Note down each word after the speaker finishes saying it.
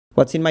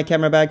What's in my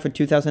camera bag for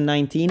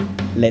 2019?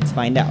 Let's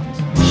find out.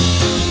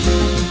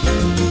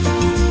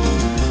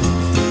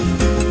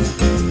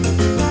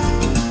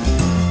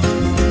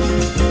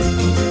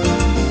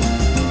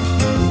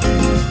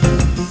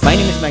 My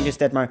name is Magnus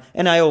Detmar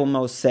and I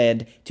almost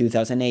said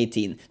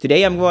 2018.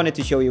 Today I'm wanted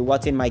to show you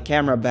what's in my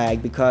camera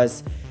bag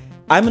because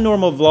I'm a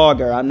normal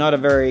vlogger. I'm not a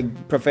very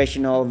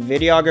professional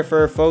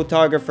videographer,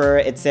 photographer,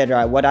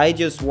 etc. What I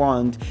just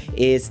want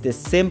is the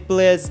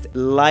simplest,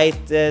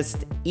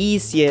 lightest,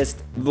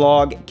 easiest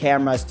vlog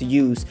cameras to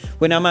use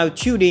when I'm out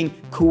shooting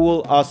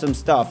cool, awesome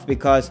stuff,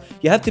 because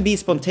you have to be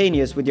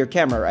spontaneous with your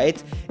camera,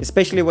 right?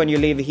 Especially when you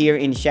live here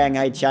in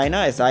Shanghai, China,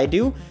 as I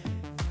do.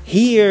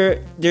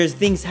 Here, there's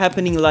things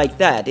happening like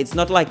that. It's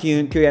not like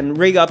you can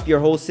rig up your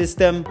whole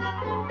system.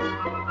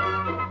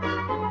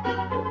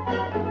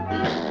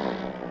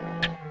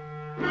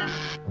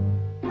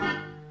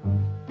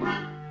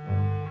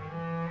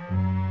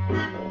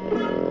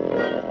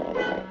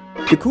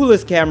 The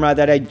coolest camera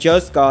that I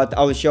just got,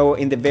 I'll show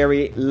in the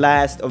very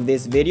last of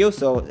this video,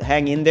 so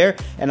hang in there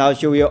and I'll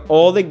show you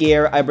all the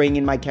gear I bring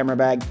in my camera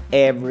bag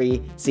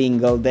every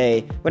single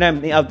day, when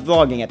I'm out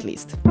vlogging at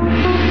least.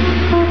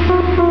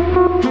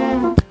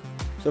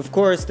 So of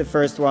course the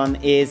first one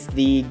is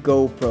the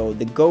GoPro.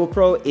 The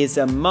GoPro is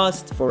a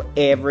must for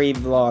every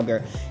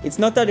vlogger. It's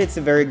not that it's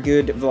a very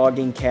good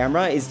vlogging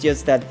camera, it's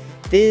just that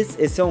this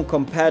is so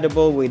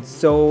compatible with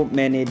so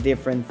many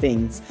different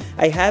things.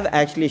 I have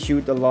actually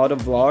shoot a lot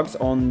of vlogs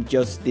on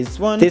just this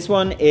one. This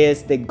one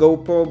is the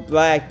GoPro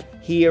Black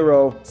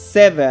Hero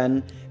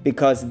 7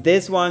 because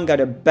this one got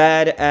a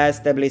badass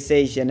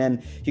stabilization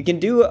and you can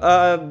do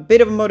a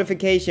bit of a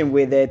modification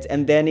with it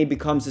and then it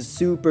becomes a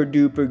super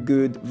duper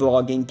good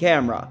vlogging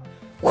camera.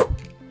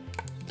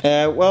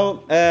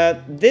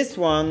 This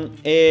one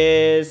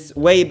is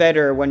way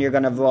better when you're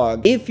gonna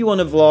vlog. If you want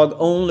to vlog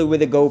only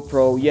with a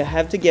GoPro, you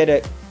have to get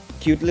a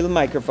cute little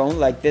microphone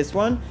like this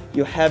one.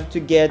 You have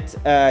to get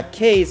a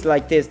case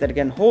like this that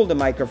can hold the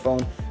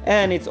microphone,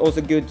 and it's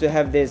also good to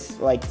have this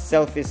like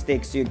selfie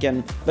stick so you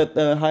can.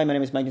 Hi, my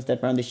name is Magnus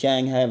Detmar, I'm the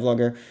Shanghai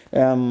vlogger.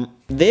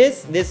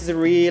 This is a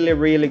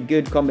really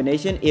good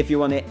combination if you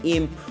want to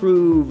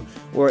improve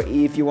or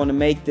if you want to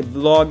make the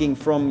vlogging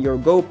from your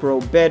GoPro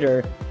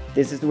better.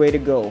 This is the way to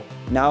go.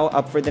 Now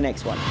up for the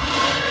next one.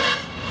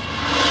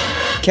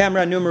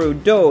 Camera numero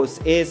dos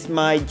is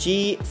my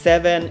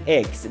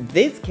G7X.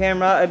 This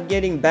camera I'm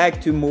getting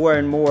back to more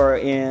and more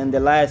in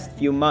the last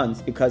few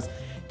months because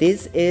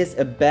this is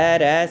a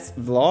badass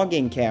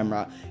vlogging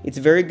camera. It's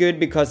very good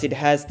because it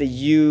has the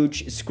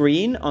huge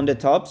screen on the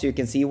top so you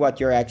can see what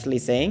you're actually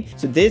saying.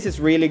 So this is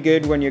really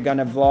good when you're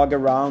gonna vlog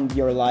around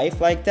your life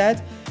like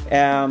that.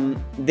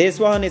 This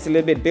one is a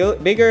little bit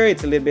bigger,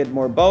 it's a little bit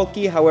more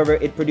bulky, however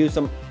it produced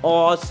some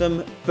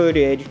awesome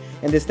footage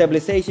and the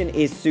stabilization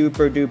is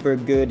super duper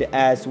good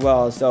as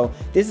well. So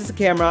this is a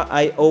camera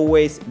I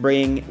always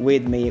bring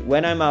with me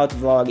when I'm out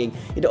vlogging.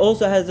 It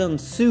also has some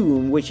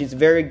zoom, which is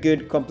very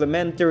good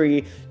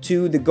complementary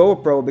to the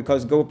GoPro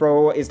because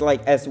GoPro is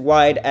like as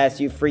wide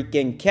as you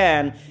freaking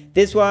can.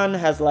 This one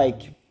has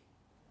like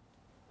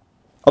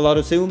a lot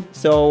of zoom,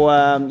 so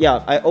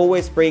yeah, I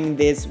always bring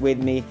this with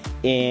me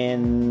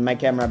in my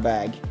camera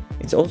bag.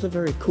 It's also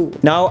very cool.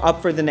 Now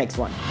up for the next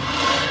one.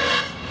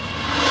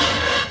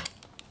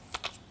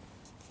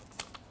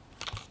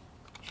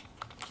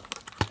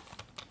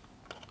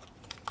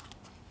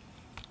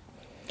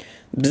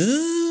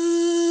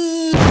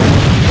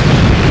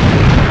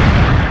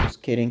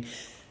 Just kidding.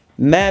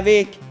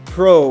 Mavic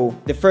Pro,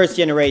 the first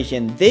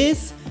generation.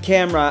 This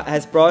camera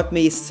has brought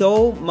me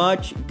so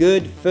much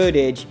good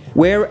footage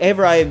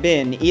wherever I've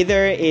been.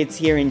 Either it's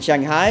here in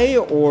Shanghai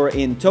or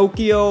in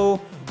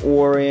Tokyo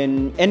or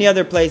in any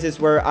other places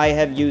where I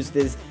have used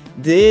this.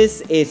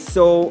 This is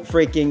so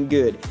freaking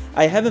good.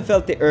 I haven't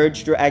felt the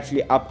urge to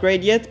actually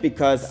upgrade yet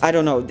because I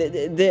don't know,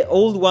 the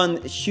old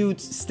one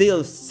shoots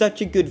still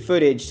such a good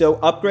footage. So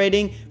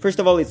upgrading, first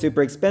of all, it's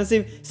super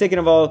expensive. Second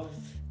of all,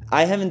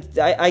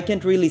 I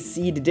can't really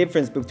see the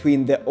difference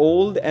between the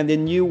old and the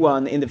new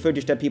one in the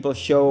footage that people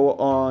show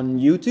on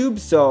YouTube.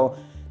 So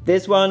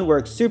this one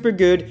works super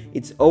good.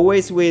 It's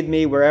always with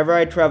me wherever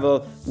I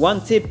travel.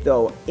 One tip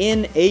though,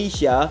 in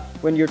Asia,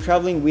 when you're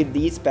traveling with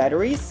these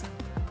batteries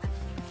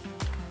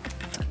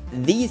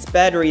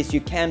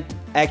you can't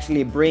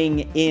actually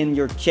bring in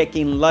your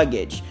check-in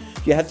luggage.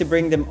 You have to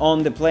bring them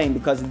on the plane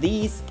because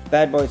these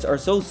bad boys are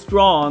so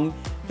strong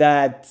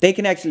that they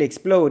can actually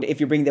explode if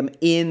you bring them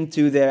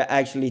into their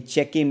actually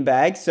check-in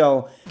bag.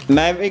 So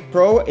Mavic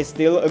Pro is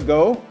still a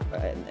go.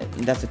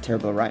 That's a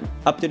terrible rhyme.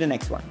 Up to the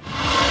next one.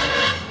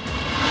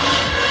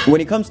 When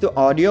it comes to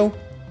audio,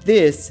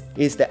 this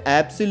is the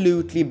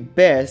absolutely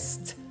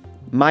best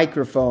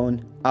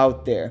microphone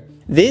out there.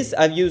 This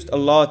I've used a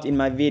lot in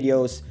my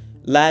videos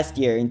last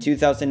year in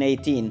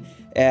 2018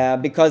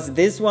 because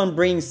this one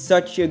brings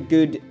such a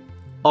good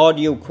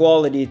audio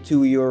quality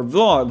to your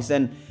vlogs.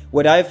 And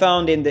what I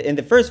found in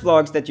the first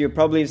vlogs that you've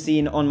probably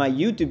seen on my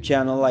YouTube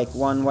channel like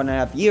one and a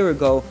half year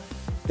ago,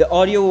 the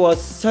audio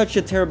was such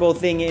a terrible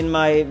thing in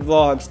my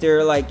vlogs.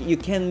 They're like, you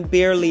can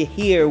barely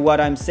hear what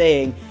I'm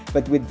saying.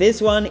 but with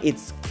this one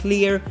it's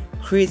clear,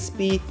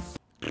 crispy,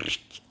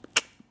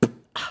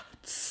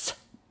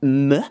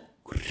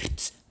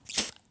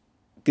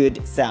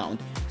 good sound.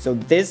 So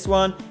this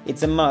one,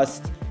 it's a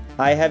must.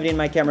 I have it in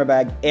my camera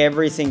bag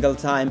every single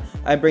time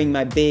I bring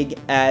my big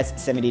ass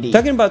 70D.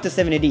 Talking about the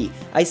 70D,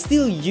 I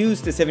still use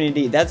the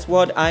 70D. That's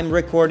what I'm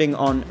recording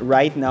on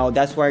right now.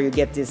 That's where you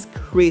get this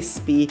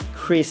crispy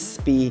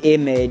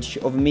image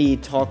of me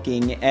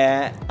talking.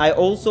 I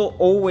also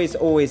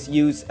always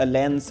use a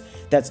lens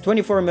that's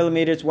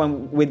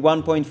 24mm with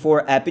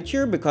 1.4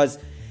 aperture, because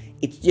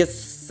it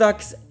just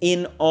sucks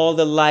in all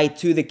the light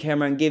to the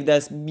camera and gives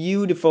us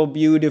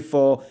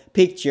beautiful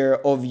picture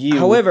of you.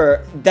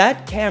 However,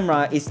 that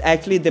camera is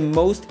actually the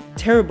most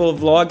terrible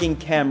vlogging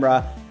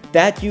camera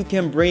that you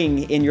can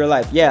bring in your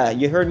life. Yeah,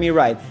 you heard me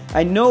right.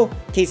 I know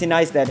Casey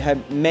Neistat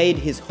have made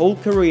his whole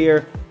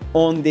career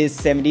on this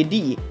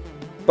 70D.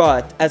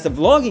 But as a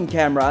vlogging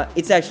camera,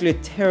 it's actually a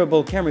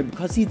terrible camera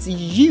because it's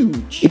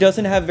huge. It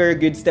doesn't have very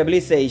good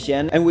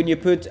stabilization, and when you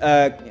put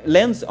a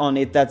lens on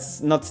it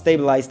that's not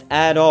stabilized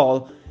at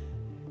all,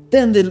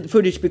 then the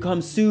footage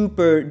becomes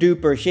super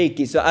duper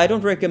shaky. So I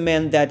don't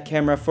recommend that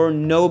camera for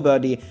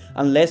nobody,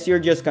 unless you're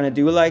just gonna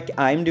do like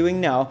I'm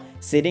doing now,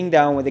 sitting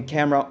down with the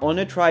camera on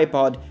a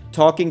tripod,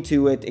 talking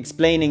to it,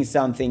 explaining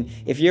something.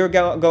 If you're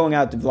going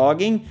out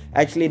vlogging,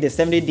 actually the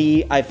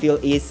 70D I feel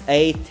is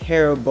a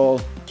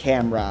terrible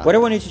camera. What I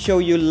wanted to show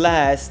you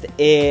last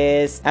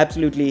is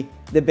absolutely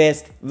the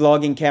best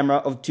vlogging camera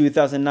of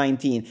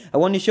 2019. I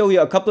want to show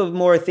you a couple of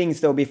more things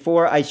though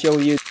before I show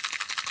you.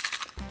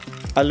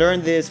 I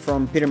learned this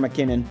from Peter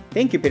McKinnon.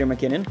 Thank you, Peter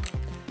McKinnon.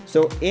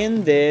 So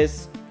in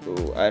this,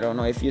 I don't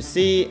know if you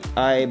see,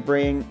 I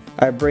bring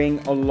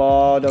a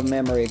lot of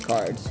memory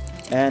cards.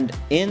 And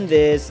in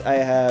this I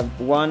have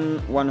one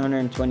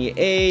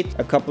 128,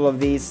 a couple of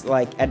these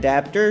like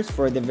adapters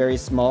for the very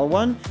small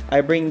one.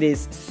 I bring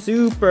this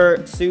super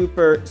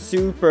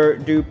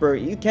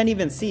duper, you can't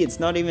even see,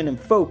 it's not even in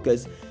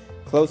focus.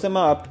 Close them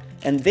up.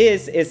 And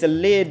this is a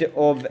lid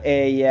of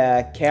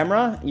a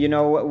camera. You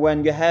know,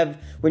 when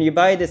you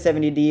buy the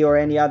 70D or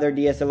any other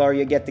DSLR,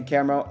 you get the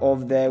camera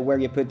of where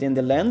you put in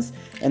the lens.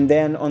 And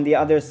then on the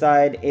other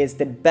side is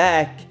the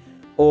back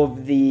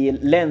of the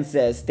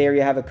lenses. There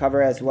you have a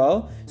cover as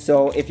well.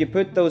 So if you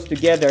put those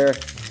together,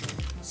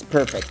 it's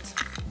perfect.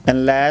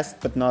 And last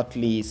but not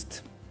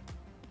least,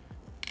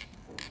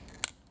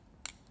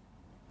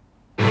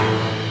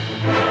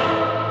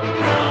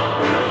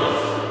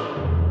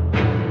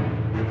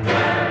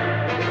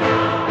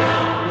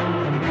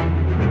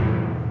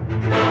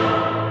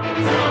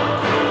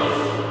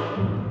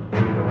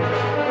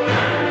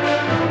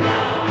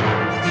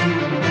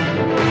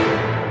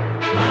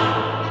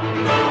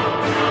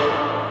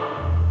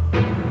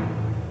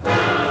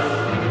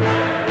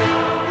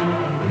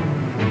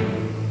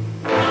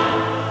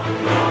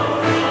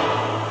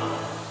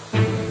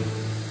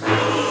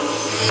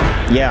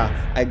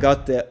 yeah, I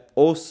got the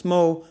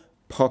Osmo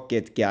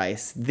Pocket,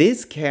 guys.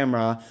 This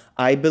camera,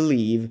 I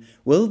believe,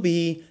 will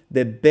be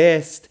the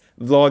best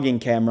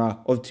vlogging camera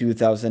of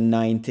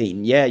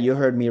 2019. Yeah, you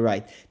heard me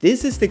right.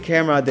 This is the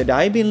camera that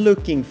I've been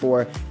looking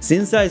for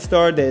since I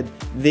started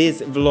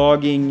this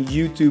vlogging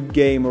YouTube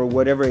game or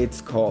whatever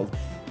it's called.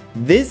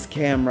 This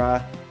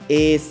camera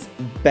is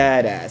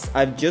badass.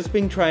 I've just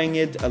been trying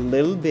it a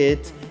little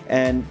bit,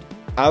 and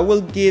I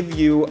will give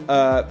you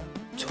a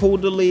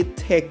totally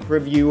tech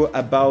review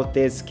about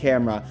this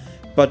camera,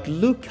 but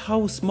look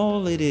how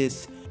small it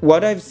is.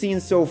 What I've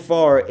seen so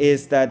far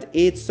is that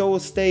it's so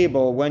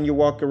stable when you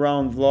walk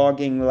around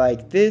vlogging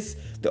like this.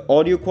 The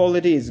audio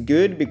quality is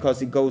good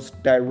because it goes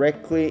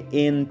directly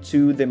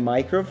into the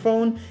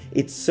microphone.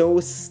 It's so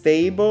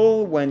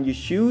stable when you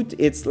shoot.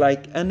 It's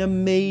like an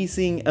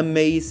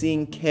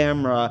amazing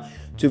camera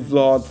to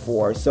vlog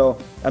for. So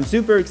I'm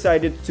super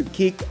excited to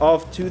kick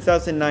off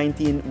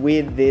 2019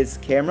 with this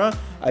camera.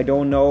 I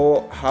don't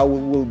know how it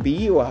will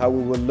be or how it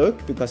will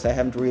look because I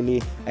haven't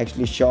really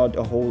actually shot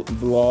a whole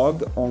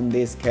vlog on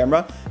this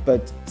camera,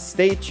 but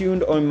stay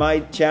tuned on my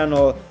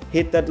channel,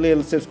 hit that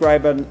little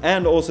subscribe button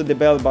and also the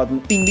bell button,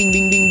 ding ding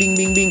ding ding ding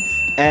ding ding,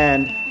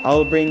 and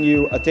I'll bring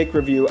you a tech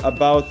review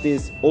about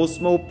this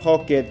Osmo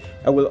Pocket.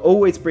 I will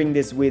always bring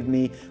this with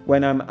me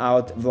when I'm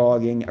out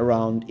vlogging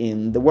around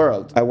in the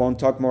world. I won't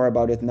talk more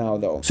about it now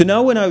though. So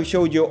now when I've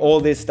showed you all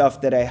this stuff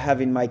that I have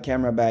in my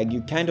camera bag,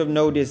 you kind of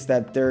notice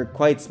that they're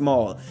quite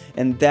small.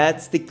 And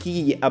that's the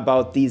key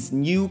about these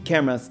new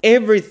cameras.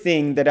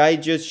 Everything that I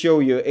just show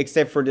you,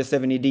 except for the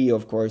 70D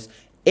of course,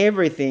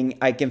 everything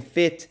I can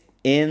fit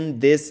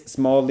in this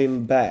small little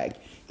bag.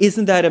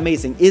 Isn't that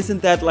amazing?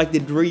 Isn't that like the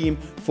dream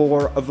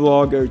for a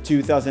vlogger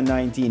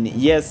 2019?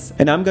 Yes,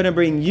 and I'm gonna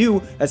bring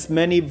you as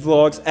many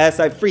vlogs as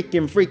I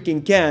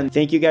freaking can.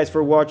 Thank you guys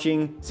for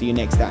watching. See you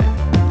next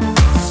time.